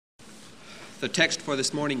The text for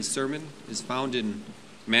this morning's sermon is found in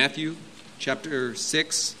Matthew chapter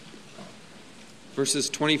 6,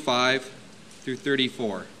 verses 25 through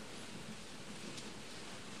 34.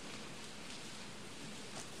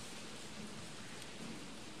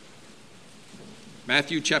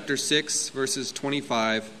 Matthew chapter 6, verses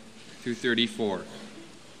 25 through 34.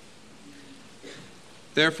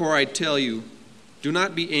 Therefore I tell you, do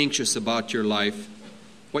not be anxious about your life,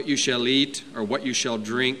 what you shall eat or what you shall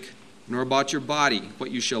drink, nor about your body,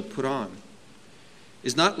 what you shall put on.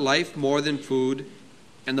 Is not life more than food,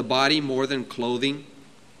 and the body more than clothing?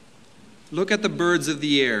 Look at the birds of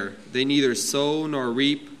the air. They neither sow nor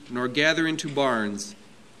reap nor gather into barns,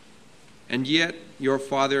 and yet your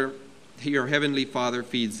heavenly Father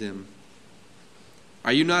feeds them.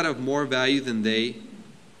 Are you not of more value than they?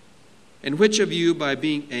 And which of you, by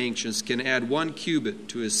being anxious, can add 1 cubit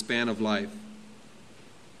to his span of life?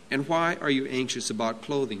 And why are you anxious about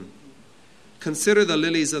clothing? Consider the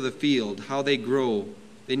lilies of the field, how they grow.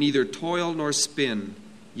 They neither toil nor spin.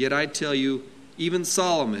 Yet I tell you, even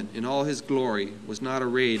Solomon in all his glory was not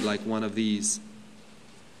arrayed like one of these.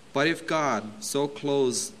 But if God so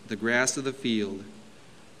clothes the grass of the field,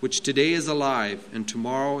 which today is alive and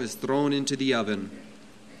tomorrow is thrown into the oven,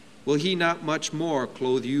 will he not much more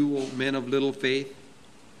clothe you, O men of little faith?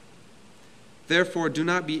 Therefore do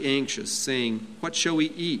not be anxious, saying, what shall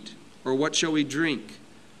we eat, or what shall we drink,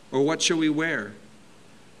 or what shall we wear?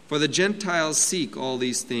 For the Gentiles seek all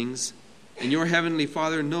these things, and your heavenly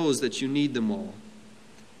Father knows that you need them all.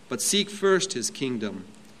 But seek first his kingdom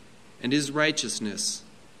and his righteousness,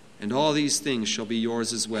 and all these things shall be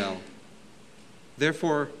yours as well.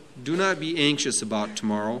 Therefore do not be anxious about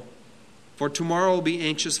tomorrow, for tomorrow will be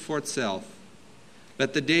anxious for itself.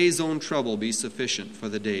 Let the day's own trouble be sufficient for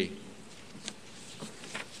the day.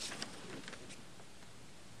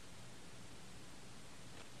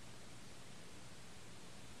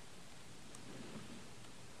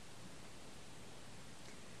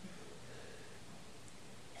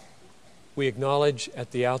 We acknowledge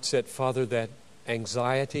at the outset, Father, that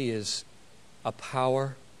anxiety is a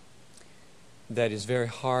power that is very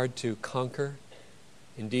hard to conquer.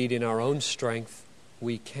 Indeed, in our own strength,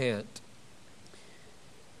 we can't.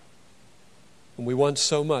 And we want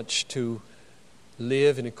so much to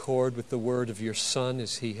live in accord with the word of your Son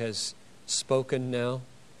as he has spoken now.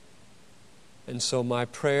 And so my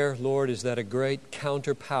prayer, Lord, is that a great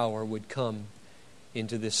counterpower would come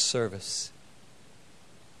into this service.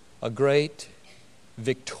 A great,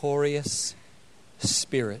 victorious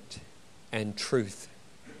spirit and truth.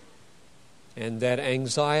 And that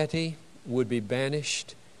anxiety would be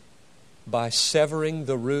banished by severing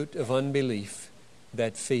the root of unbelief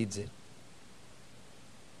that feeds it.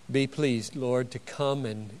 Be pleased, Lord, to come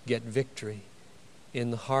and get victory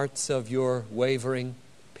in the hearts of your wavering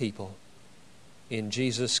people. In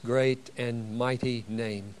Jesus' great and mighty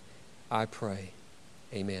name, I pray.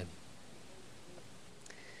 Amen.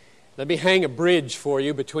 Let me hang a bridge for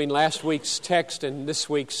you between last week's text and this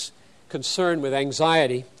week's concern with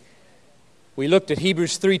anxiety. We looked at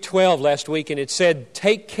Hebrews 3:12 last week, and it said,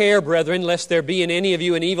 take care, brethren, lest there be in any of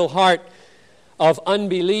you an evil heart of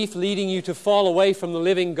unbelief leading you to fall away from the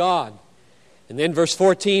living God. And then verse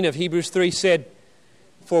 14 of Hebrews 3 said,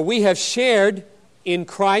 for we have shared in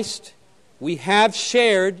Christ,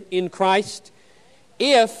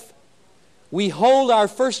 if we hold our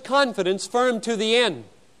first confidence firm to the end.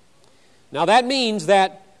 Now that means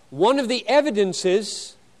that one of the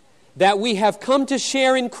evidences that we have come to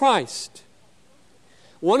share in Christ,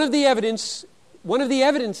 one of the evidences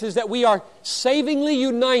that we are savingly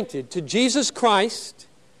united to Jesus Christ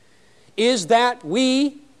is that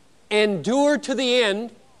we endure to the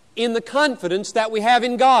end in the confidence that we have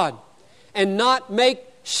in God and not make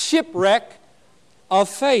shipwreck of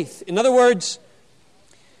faith. In other words,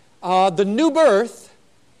 the new birth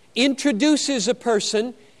introduces a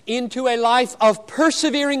person into a life of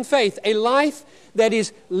persevering faith, a life that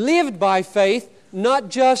is lived by faith, not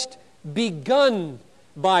just begun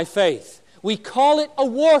by faith. We call it a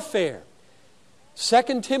warfare.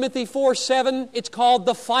 2 Timothy 4:7, it's called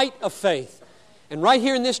the fight of faith. And right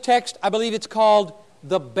here in this text, I believe it's called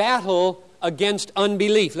the battle against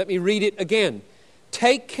unbelief. Let me read it again.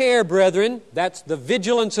 Take care, brethren, that's the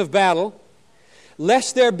vigilance of battle,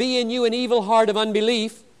 lest there be in you an evil heart of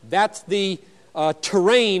unbelief, that's the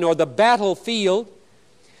terrain or the battlefield,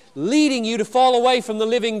 leading you to fall away from the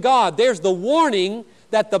living God. There's the warning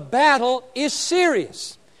that the battle is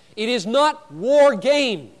serious. It is not war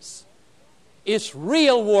games. It's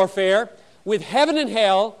real warfare with heaven and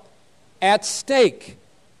hell at stake.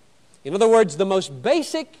 In other words, the most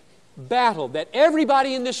basic battle that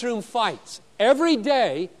everybody in this room fights every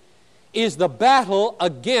day is the battle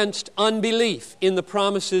against unbelief in the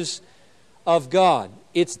promises of God.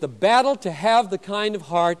 It's the battle to have the kind of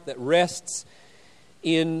heart that rests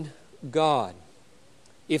in God.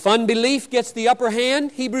 If unbelief gets the upper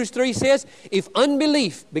hand, Hebrews 3 says, if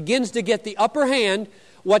unbelief begins to get the upper hand,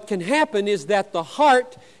 what can happen is that the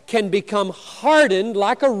heart can become hardened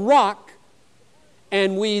like a rock,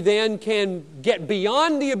 and we then can get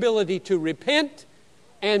beyond the ability to repent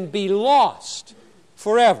and be lost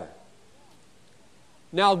forever.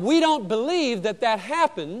 Now, we don't believe that that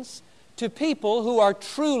happens to people who are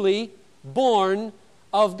truly born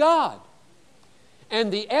of God.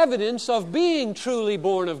 And the evidence of being truly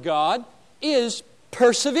born of God is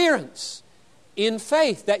perseverance in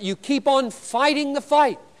faith, that you keep on fighting the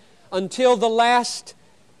fight until the last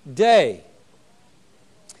day.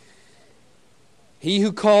 He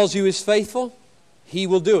who calls you is faithful, He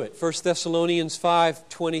will do it. 1 Thessalonians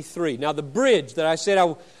 5:23. Now the bridge that I said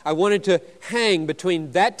I wanted to hang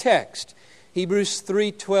between that text, Hebrews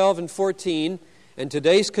 3:12 and 14, and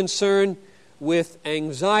today's concern with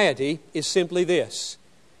anxiety is simply this.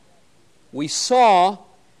 We saw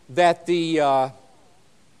that the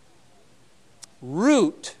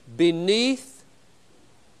root beneath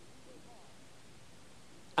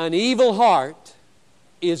an evil heart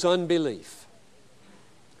is unbelief.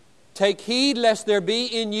 Take heed lest there be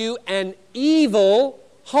in you an evil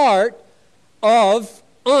heart of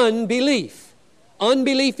unbelief.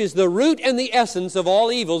 Unbelief is the root and the essence of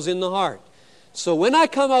all evils in the heart. So when I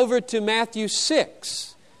come over to Matthew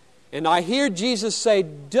 6 and I hear Jesus say,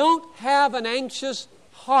 don't have an anxious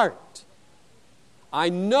heart, I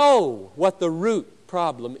know what the root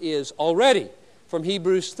problem is already from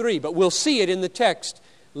Hebrews 3, but we'll see it in the text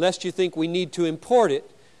lest you think we need to import it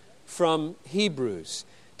from Hebrews.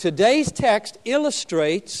 Today's text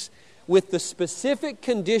illustrates with the specific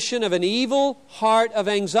condition of an evil heart of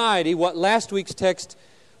anxiety what last week's text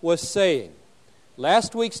was saying.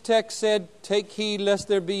 Last week's text said, take heed lest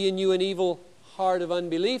there be in you an evil heart of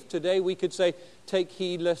unbelief. Today we could say, take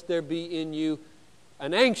heed lest there be in you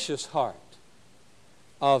an anxious heart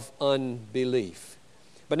of unbelief.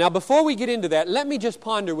 But now before we get into that, let me just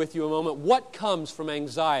ponder with you a moment what comes from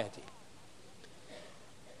anxiety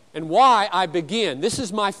and why I begin. This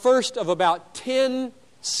is my first of about 10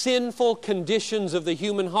 sinful conditions of the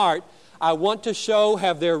human heart I want to show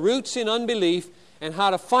have their roots in unbelief and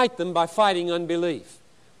how to fight them by fighting unbelief.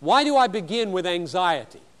 Why do I begin with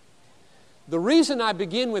anxiety? The reason I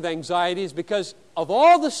begin with anxiety is because of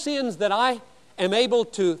all the sins that I am able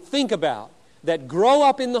to think about that grow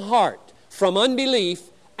up in the heart from unbelief,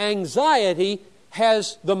 anxiety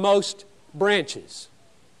has the most branches.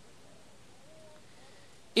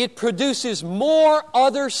 It produces more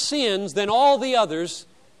other sins than all the others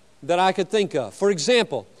that I could think of. For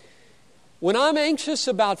example, when I'm anxious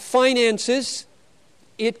about finances,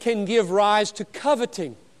 it can give rise to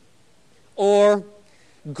coveting or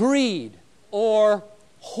greed or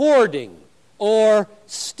hoarding or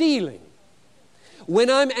stealing. When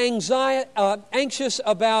I'm anxious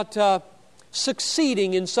about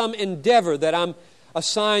succeeding in some endeavor that I'm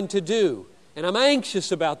assigned to do, and I'm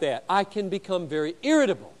anxious about that, I can become very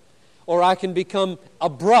irritable, or I can become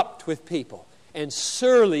abrupt with people and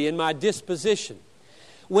surly in my disposition.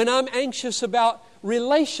 When I'm anxious about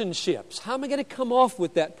relationships, how am I going to come off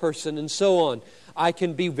with that person and so on, I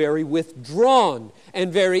can be very withdrawn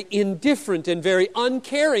and very indifferent and very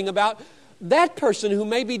uncaring about that person who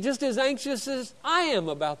may be just as anxious as I am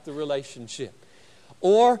about the relationship.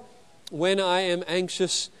 Or when I am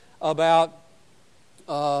anxious about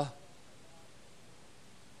how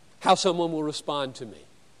someone will respond to me,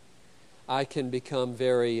 I can become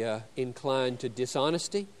very inclined to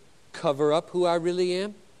dishonesty, cover up who I really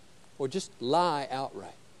am, or just lie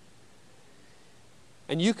outright.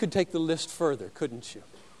 And you could take the list further, couldn't you?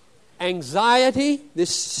 Anxiety,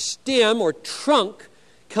 this stem or trunk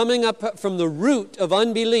coming up from the root of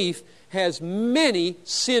unbelief, has many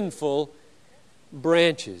sinful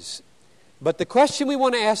branches. But the question we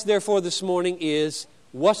want to ask, therefore, this morning is,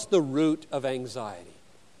 what's the root of anxiety?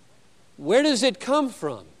 Where does it come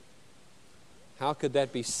from? How could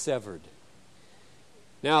that be severed?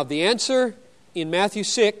 Now, the answer in Matthew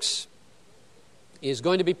 6 is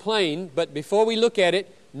going to be plain, but before we look at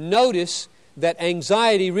it, notice that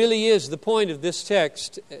anxiety really is the point of this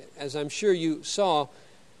text, as I'm sure you saw.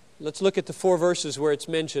 Let's look at the 4 verses where it's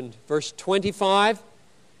mentioned. Verse 25,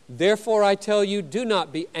 therefore I tell you, do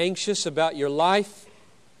not be anxious about your life.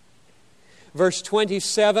 Verse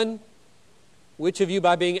 27, which of you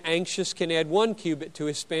by being anxious can add 1 cubit to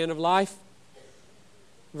his span of life?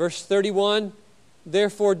 Verse 31,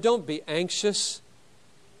 therefore don't be anxious.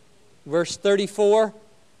 Verse 34,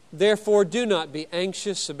 Therefore, do not be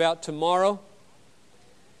anxious about tomorrow.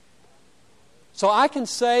 So I can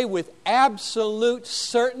say with absolute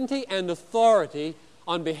certainty and authority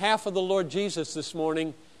on behalf of the Lord Jesus this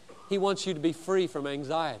morning, He wants you to be free from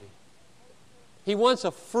anxiety. He wants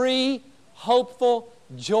a free, hopeful,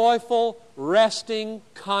 joyful, resting,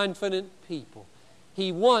 confident people.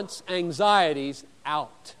 He wants anxieties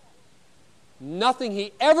out. Nothing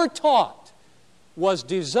He ever taught was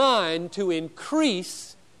designed to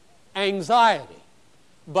increase anxiety,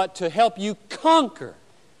 but to help you conquer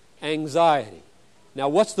anxiety. Now,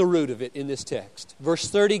 what's the root of it in this text? Verse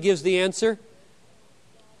 30 gives the answer.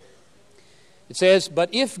 It says,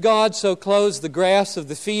 "But if God so clothes the grass of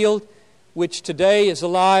the field, which today is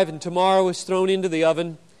alive and tomorrow is thrown into the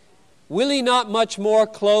oven, will He not much more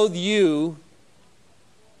clothe you?"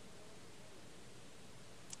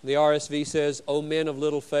 The RSV says, "O men of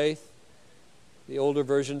little faith." The older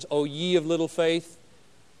versions, "O ye of little faith."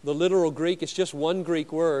 The literal Greek, it's just one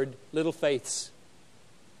Greek word, little faiths.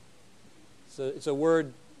 It's a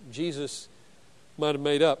word Jesus might have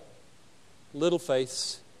made up. Little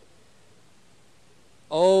faiths.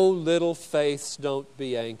 Oh, little faiths, don't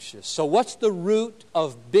be anxious. So what's the root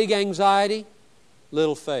of big anxiety?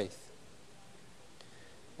 Little faith.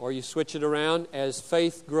 Or you switch it around, as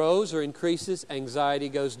faith grows or increases, anxiety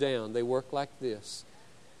goes down. They work like this.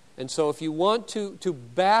 And so if you want to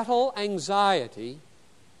battle anxiety,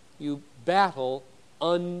 you battle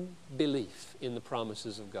unbelief in the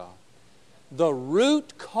promises of God. The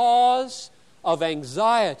root cause of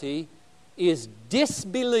anxiety is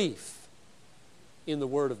disbelief in the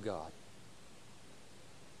Word of God.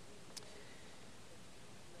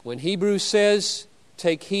 When Hebrews says,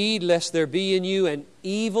 "Take heed lest there be in you an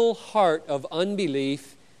evil heart of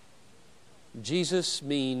unbelief," Jesus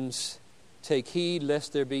means, take heed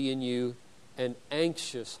lest there be in you an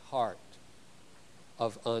anxious heart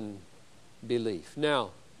of unbelief.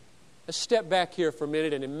 Now, let's step back here for a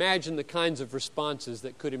minute and imagine the kinds of responses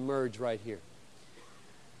that could emerge right here.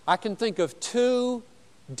 I can think of two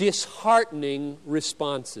disheartening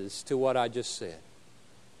responses to what I just said.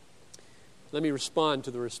 Let me respond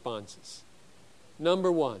to the responses.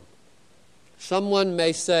 Number one, someone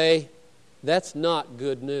may say, "That's not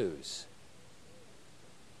good news."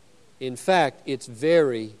 In fact, it's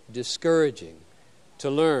very discouraging to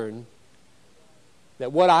learn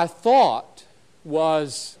that what I thought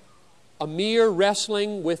was a mere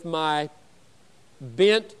wrestling with my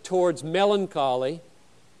bent towards melancholy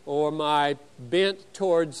or my bent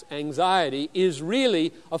towards anxiety is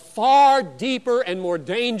really a far deeper and more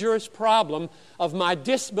dangerous problem of my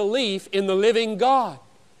disbelief in the living God.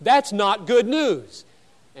 That's not good news.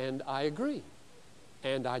 And I agree.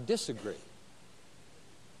 And I disagree.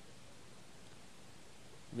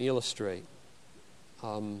 Let me illustrate.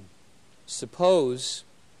 Suppose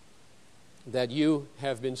that you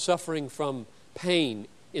have been suffering from pain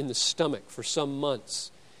in the stomach for some months,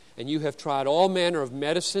 and you have tried all manner of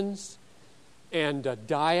medicines and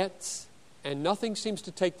diets, and nothing seems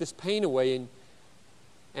to take this pain away.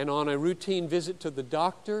 And on a routine visit to the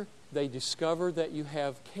doctor, they discover that you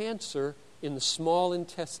have cancer in the small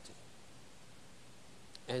intestine.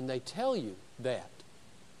 And they tell you that.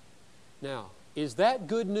 Now, is that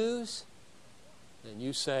good news? And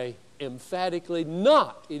you say, emphatically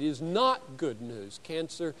not. It is not good news.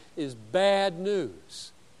 Cancer is bad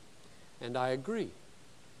news. And I agree.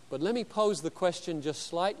 But let me pose the question just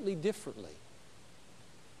slightly differently.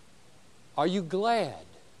 Are you glad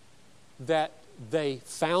that they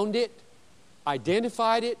found it,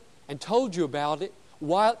 identified it, and told you about it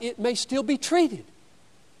while it may still be treated?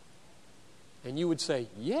 And you would say,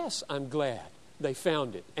 yes, I'm glad they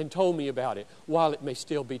found it and told me about it while it may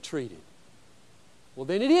still be treated. Well,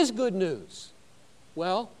 then it is good news.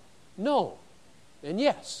 Well, no and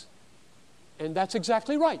yes. And that's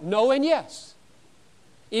exactly right. No and yes.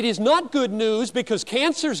 It is not good news because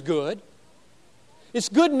cancer's good. It's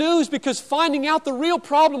good news because finding out the real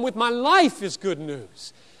problem with my life is good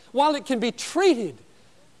news, while it can be treated.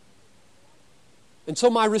 And so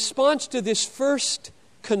my response to this first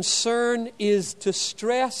concern is to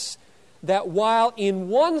stress that while in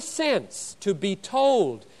one sense to be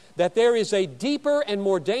told that there is a deeper and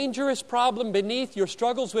more dangerous problem beneath your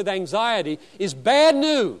struggles with anxiety is bad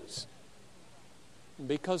news,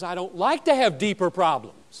 because I don't like to have deeper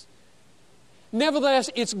problems. Nevertheless,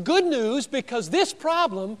 it's good news because this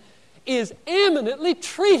problem is eminently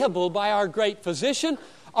treatable by our great physician.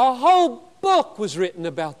 A whole book was written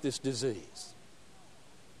about this disease.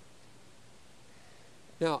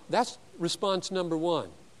 Now, that's response number one.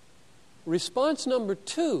 Response number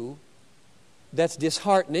two, that's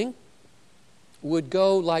disheartening, would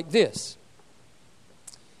go like this.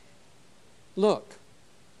 Look,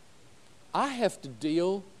 I have to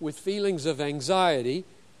deal with feelings of anxiety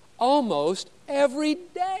almost every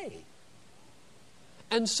day.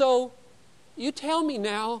 And so you tell me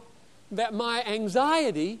now that my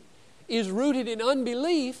anxiety is rooted in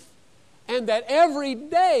unbelief and that every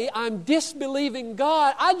day I'm disbelieving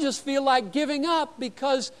God. I just feel like giving up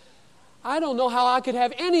because I don't know how I could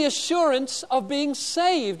have any assurance of being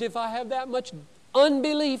saved if I have that much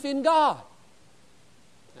unbelief in God.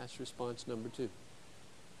 That's response number 2.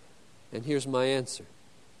 And here's my answer.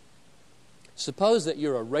 Suppose that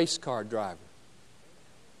you're a race car driver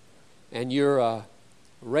and you're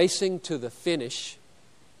racing to the finish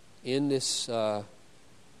in this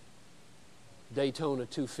Daytona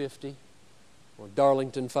 250 or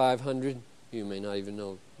Darlington 500. You may not even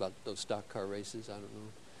know about those stock car races. I don't know.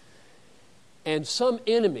 And some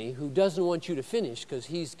enemy who doesn't want you to finish because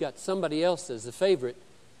he's got somebody else as the favorite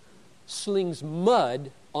slings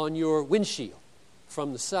mud on your windshield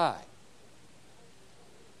from the side.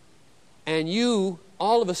 And you,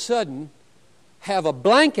 all of a sudden, have a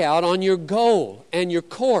blank out on your goal and your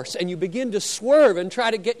course, and you begin to swerve and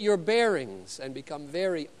try to get your bearings and become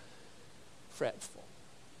very fretful.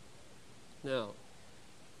 Now,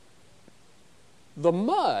 the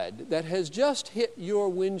mud that has just hit your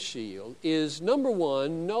windshield is, number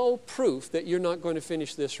one, no proof that you're not going to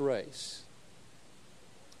finish this race.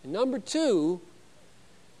 And number two,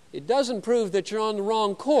 it doesn't prove that you're on the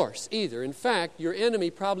wrong course either. In fact, your enemy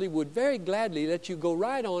probably would very gladly let you go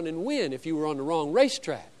right on and win if you were on the wrong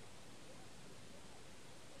racetrack.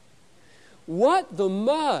 What the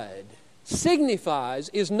mud signifies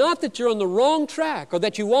is not that you're on the wrong track or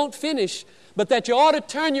that you won't finish, but that you ought to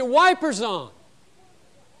turn your wipers on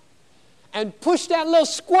and push that little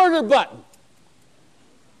squirter button.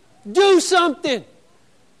 Do something.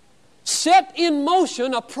 Set in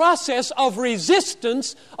motion a process of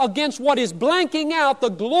resistance against what is blanking out the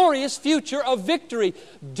glorious future of victory.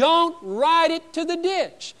 Don't ride it to the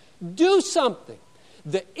ditch. Do something.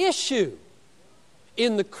 The issue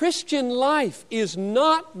in the Christian life is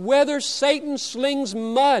not whether Satan slings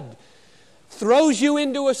mud, throws you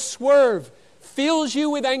into a swerve, fills you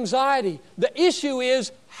with anxiety. The issue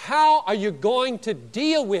is, how are you going to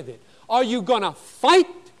deal with it? Are you going to fight?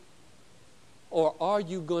 Or are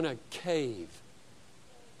you going to cave?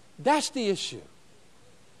 That's the issue.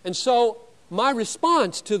 And so my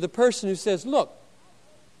response to the person who says, look,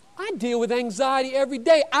 I deal with anxiety every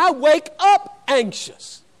day. I wake up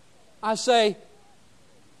anxious. I say,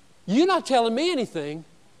 you're not telling me anything.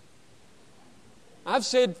 I've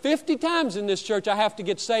said 50 times in this church I have to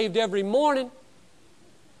get saved every morning.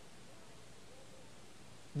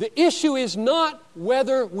 The issue is not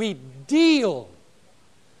whether we deal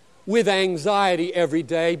with anxiety every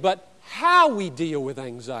day, but how we deal with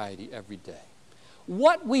anxiety every day.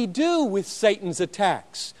 What we do with Satan's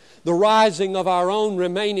attacks, the rising of our own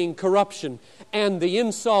remaining corruption, and the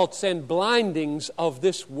insults and blindings of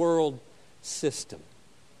this world system.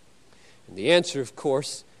 And the answer, of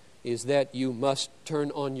course, is that you must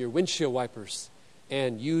turn on your windshield wipers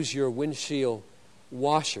and use your windshield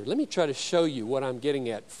washer. Let me try to show you what I'm getting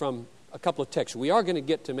at from a couple of texts. We are going to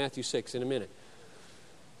get to Matthew 6 in a minute.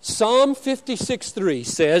 Psalm 56:3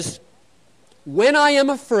 says, when I am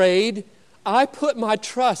afraid, I put my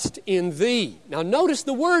trust in Thee. Now notice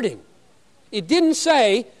the wording. It didn't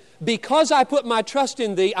say, because I put my trust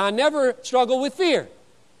in Thee, I never struggle with fear.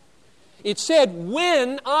 It said,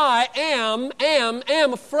 when I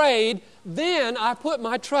am afraid, then I put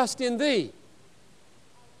my trust in Thee.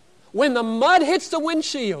 When the mud hits the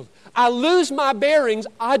windshield, I lose my bearings,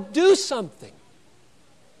 I do something.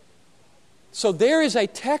 So there is a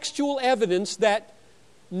textual evidence that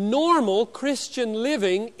normal Christian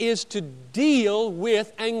living is to deal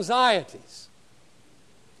with anxieties.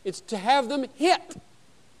 It's to have them hit.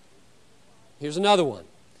 Here's another one.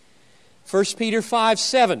 1 Peter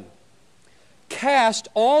 5:7. Cast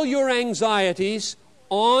all your anxieties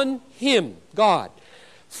on Him, God,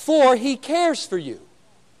 for He cares for you.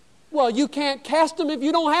 Well, you can't cast them if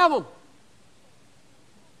you don't have them.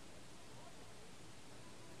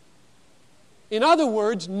 In other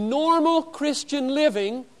words, normal Christian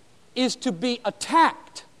living is to be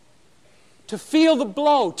attacked, to feel the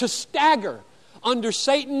blow, to stagger under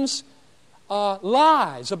Satan's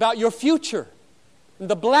lies about your future, and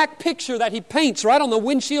the black picture that he paints right on the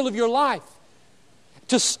windshield of your life.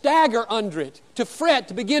 To stagger under it, to fret,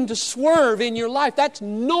 to begin to swerve in your life. That's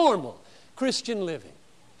normal Christian living.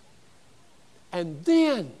 And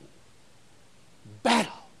then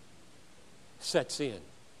battle sets in.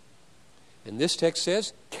 And this text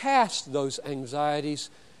says, cast those anxieties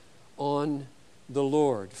on the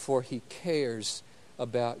Lord, for He cares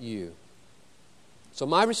about you. So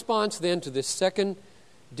my response then to this second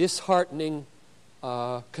disheartening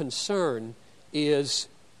concern is,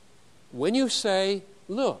 when you say,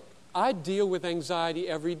 look, I deal with anxiety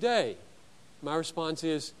every day, my response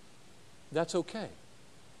is, that's okay.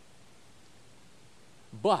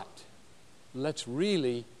 But let's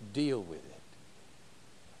really deal with it.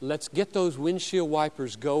 Let's get those windshield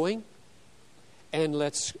wipers going, and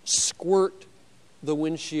let's squirt the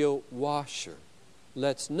windshield washer.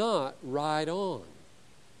 Let's not ride on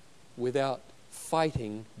without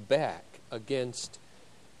fighting back against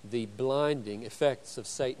the blinding effects of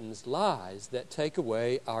Satan's lies that take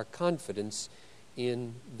away our confidence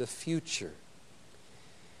in the future.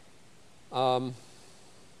 How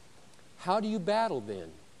do you battle then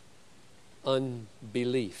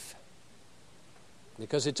unbelief?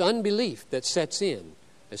 Because it's unbelief that sets in.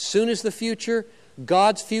 As soon as the future,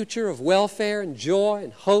 God's future of welfare and joy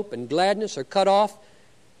and hope and gladness are cut off,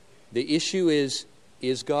 the issue is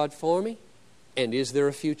God for me? And is there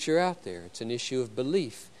a future out there? It's an issue of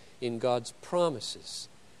belief in God's promises.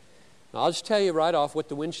 Now, I'll just tell you right off what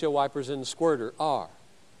the windshield wipers and the squirter are.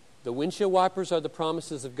 The windshield wipers are the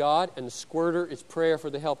promises of God, and the squirter is prayer for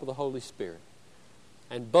the help of the Holy Spirit.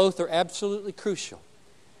 And both are absolutely crucial.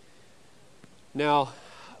 Now,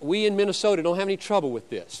 we in Minnesota don't have any trouble with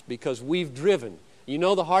this because we've driven. You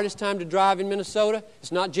know the hardest time to drive in Minnesota?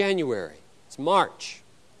 It's not January. It's March.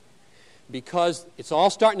 Because it's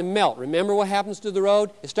all starting to melt. Remember what happens to the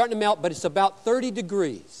road? It's starting to melt, but it's about 30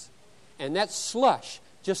 degrees. And that slush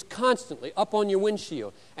just constantly up on your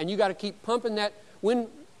windshield. And you got to keep pumping that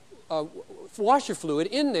washer fluid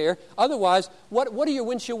in there. Otherwise, what do your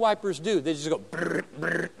windshield wipers do? They just go brr,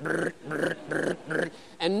 brr, brr, brr, brr, brr,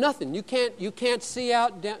 and nothing. You can't see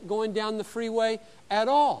out going down the freeway at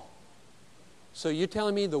all. So you're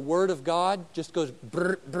telling me the Word of God just goes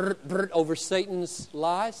brr, brr, brr over Satan's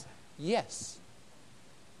lies? Yes.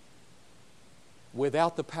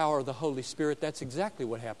 Without the power of the Holy Spirit, that's exactly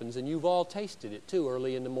what happens. And you've all tasted it too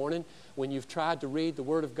early in the morning when you've tried to read the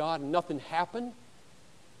Word of God and nothing happened.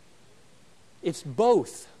 It's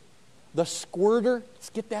both. The squirter, let's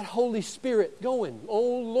get that Holy Spirit going.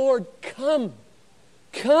 Oh Lord, come.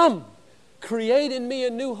 Come. Create in me a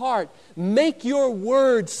new heart. Make your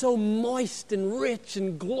Word so moist and rich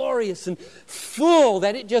and glorious and full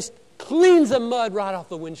that it just cleans the mud right off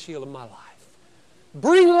the windshield of my life.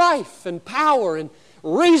 Bring life and power and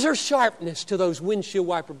razor sharpness to those windshield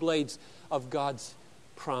wiper blades of God's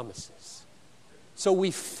promises. So we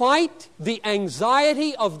fight the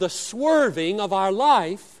anxiety of the swerving of our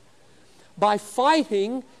life by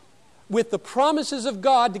fighting with the promises of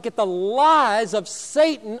God to get the lies of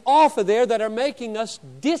Satan off of there that are making us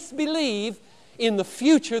disbelieve in the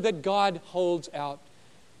future that God holds out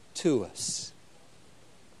to us.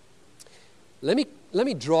 Let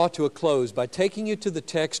me draw to a close by taking you to the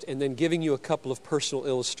text and then giving you a couple of personal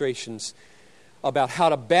illustrations about how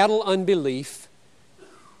to battle unbelief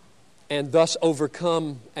and thus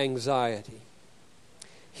overcome anxiety.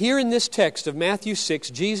 Here in this text of Matthew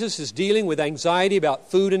 6, Jesus is dealing with anxiety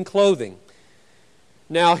about food and clothing.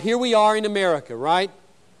 Now, here we are in America, right?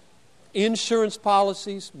 Insurance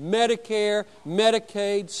policies, Medicare,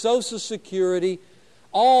 Medicaid, Social Security,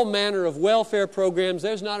 all manner of welfare programs.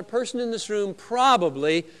 There's not a person in this room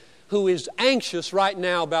probably who is anxious right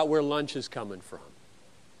now about where lunch is coming from.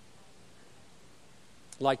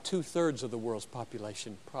 Like 2/3 of the world's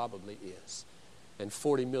population probably is, and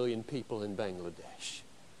 40 million people in Bangladesh.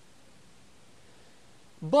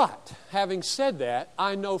 But, having said that,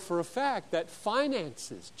 I know for a fact that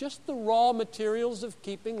finances, just the raw materials of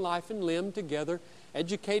keeping life and limb together,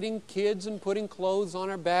 educating kids and putting clothes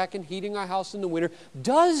on our back and heating our house in the winter,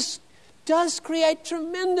 does create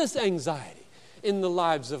tremendous anxiety in the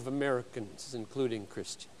lives of Americans, including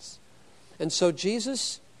Christians. And so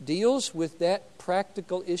Jesus deals with that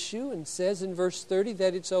practical issue and says in verse 30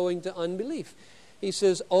 that it's owing to unbelief. He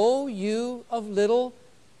says, "O you of little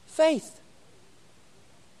faith."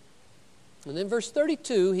 And then verse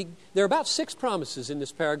 32, there are about 6 promises in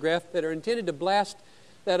this paragraph that are intended to blast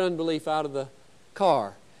that unbelief out of the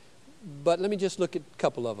car. But let me just look at a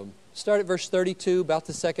couple of them. Start at verse 32, about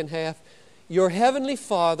the second half. Your heavenly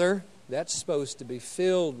Father, that's supposed to be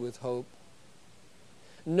filled with hope,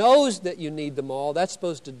 knows that you need them all. That's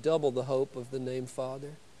supposed to double the hope of the name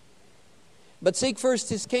Father. But seek first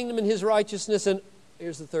His kingdom and His righteousness, and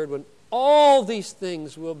here's the third one, all these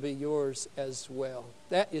things will be yours as well.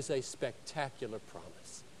 That is a spectacular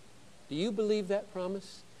promise. Do you believe that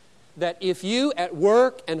promise? That if you at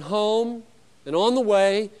work and home and on the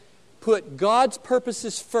way put God's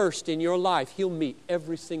purposes first in your life, He'll meet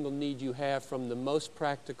every single need you have, from the most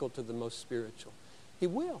practical to the most spiritual. He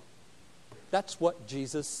will. That's what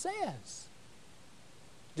Jesus says.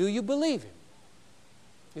 Do you believe Him?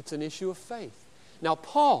 It's an issue of faith. Now,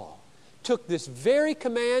 Paul took this very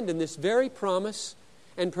command and this very promise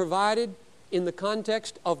and provided, in the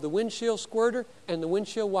context of the windshield squirter and the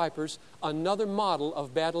windshield wipers, another model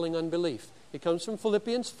of battling unbelief. It comes from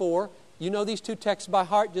Philippians 4. You know these two texts by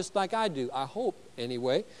heart just like I do, I hope,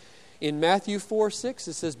 anyway. In Matthew 4:6,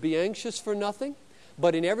 it says, "Be anxious for nothing,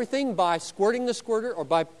 but in everything by squirting the squirter or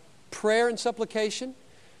by prayer and supplication,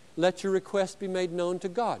 let your request be made known to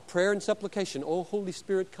God." Prayer and supplication. "Oh, Holy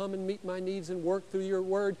Spirit, come and meet my needs and work through your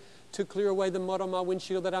word to clear away the mud on my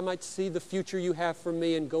windshield that I might see the future you have for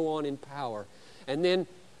me and go on in power." And then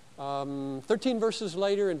 13 verses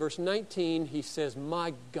later, in verse 19, he says,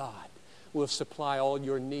 "My God will supply all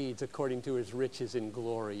your needs according to His riches in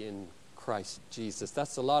glory in Christ Jesus."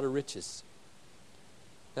 That's a lot of riches.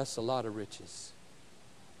 That's a lot of riches.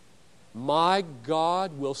 My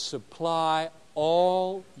God will supply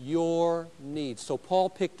all your needs. So Paul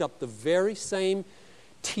picked up the very same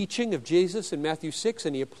teaching of Jesus in Matthew 6,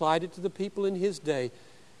 and he applied it to the people in his day.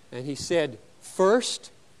 And he said,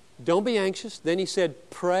 first, don't be anxious. Then he said,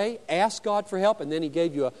 pray, ask God for help. And then he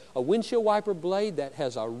gave you a windshield wiper blade that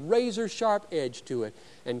has a razor-sharp edge to it.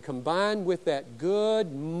 And combined with that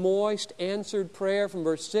good, moist, answered prayer from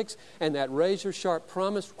verse 6 and that razor-sharp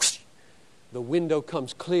promise, whoosh, the window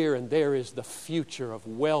comes clear, and there is the future of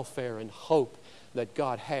welfare and hope that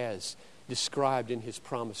God has described in His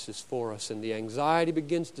promises for us. And the anxiety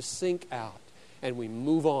begins to sink out, and we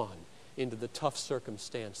move on into the tough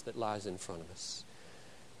circumstance that lies in front of us.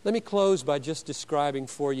 Let me close by just describing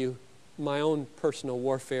for you my own personal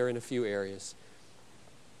warfare in a few areas.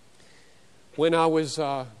 When I was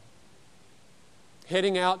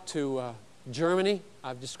heading out to Germany,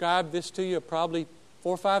 I've described this to you probably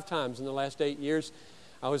 4 or 5 times in the last 8 years.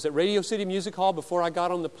 I was at Radio City Music Hall before I got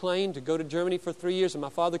on the plane to go to Germany for 3 years, and my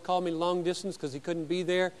father called me long distance because he couldn't be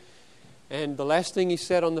there. And the last thing he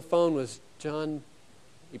said on the phone was, "John,"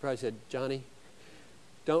 he probably said, "Johnny,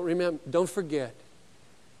 don't forget,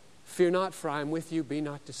 fear not, for I am with you. Be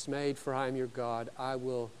not dismayed, for I am your God. I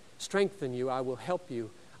will strengthen you. I will help you.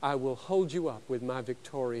 I will hold you up with my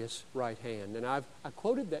victorious right hand." And I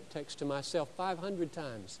quoted that text to myself 500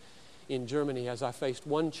 times in Germany as I faced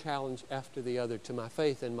one challenge after the other to my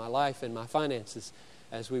faith and my life and my finances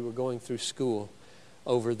as we were going through school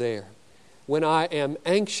over there. When I am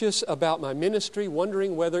anxious about my ministry,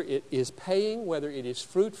 wondering whether it is paying, whether it is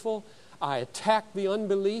fruitful, I attack the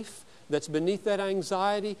unbelief that's beneath that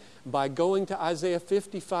anxiety by going to Isaiah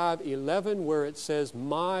 55:11, where it says,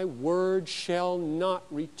 "My word shall not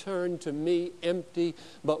return to me empty,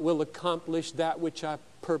 but will accomplish that which I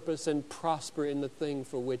purpose and prosper in the thing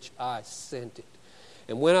for which I sent it."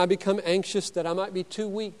 And when I become anxious that I might be too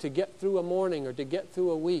weak to get through a morning or to get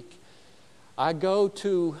through a week, I go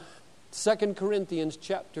to 2 Corinthians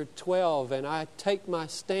chapter 12, and I take my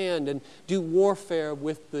stand and do warfare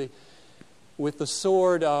with the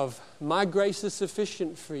sword of, "My grace is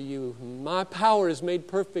sufficient for you. My power is made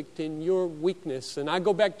perfect in your weakness." And I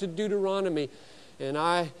go back to Deuteronomy, and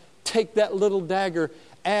I take that little dagger,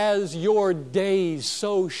 "As your days,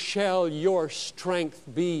 so shall your strength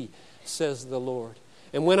be, says the Lord."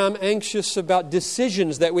 And when I'm anxious about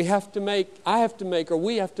decisions that we have to make, I have to make, or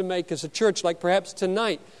we have to make as a church, like perhaps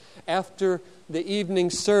tonight, after the evening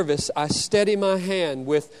service, I steady my hand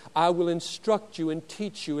with, "I will instruct you and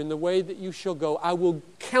teach you in the way that you shall go. I will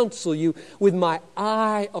counsel you with my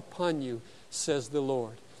eye upon you, says the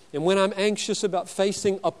Lord." And when I'm anxious about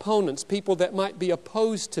facing opponents, people that might be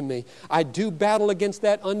opposed to me, I do battle against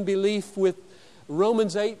that unbelief with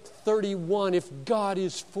Romans 8:31, "If God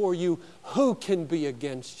is for you, who can be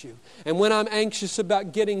against you?" And when I'm anxious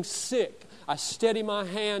about getting sick, I steady my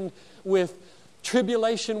hand with,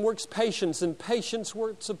 "Tribulation works patience, and patience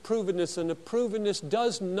works approvedness, and approvedness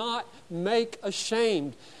does not make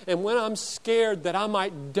ashamed." And when I'm scared that I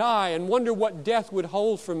might die and wonder what death would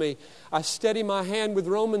hold for me, I steady my hand with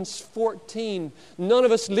Romans 14. None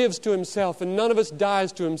of us lives to himself, and none of us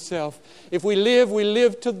dies to himself. If we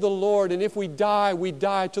live to the Lord, and if we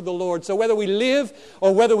die to the Lord. So whether we live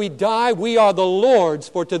or whether we die, we are the Lord's.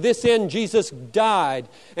 For to this end Jesus died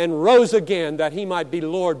and rose again, that He might be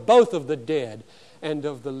Lord both of the dead and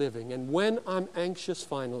of the living. And when I'm anxious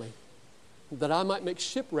finally, that I might make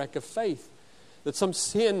shipwreck of faith, that some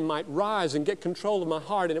sin might rise and get control of my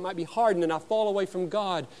heart, and it might be hardened and I fall away from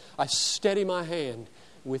God, I steady my hand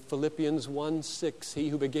with Philippians 1:6, "He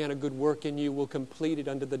who began a good work in you will complete it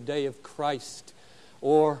unto the day of Christ."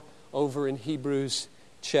 Or over in Hebrews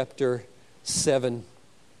chapter 7,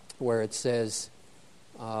 where it says,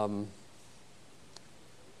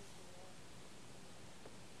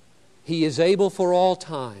 He is able for all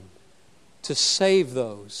time to save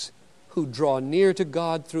those who draw near to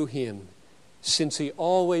God through Him, since He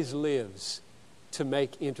always lives to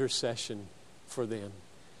make intercession for them.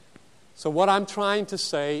 So what I'm trying to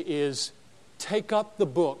say is, take up the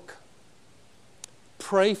book,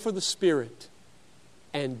 pray for the Spirit,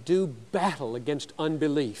 and do battle against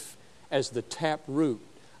unbelief as the taproot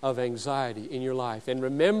of anxiety in your life. And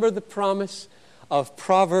remember the promise of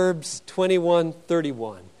Proverbs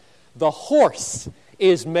 21:31. The horse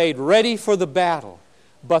is made ready for the battle,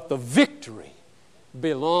 but the victory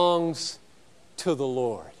belongs to the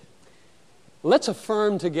Lord. Let's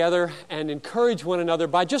affirm together and encourage one another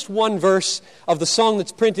by just one verse of the song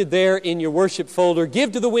that's printed there in your worship folder.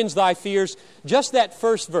 Give to the winds thy fears, just that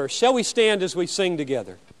first verse. Shall we stand as we sing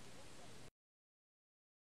together?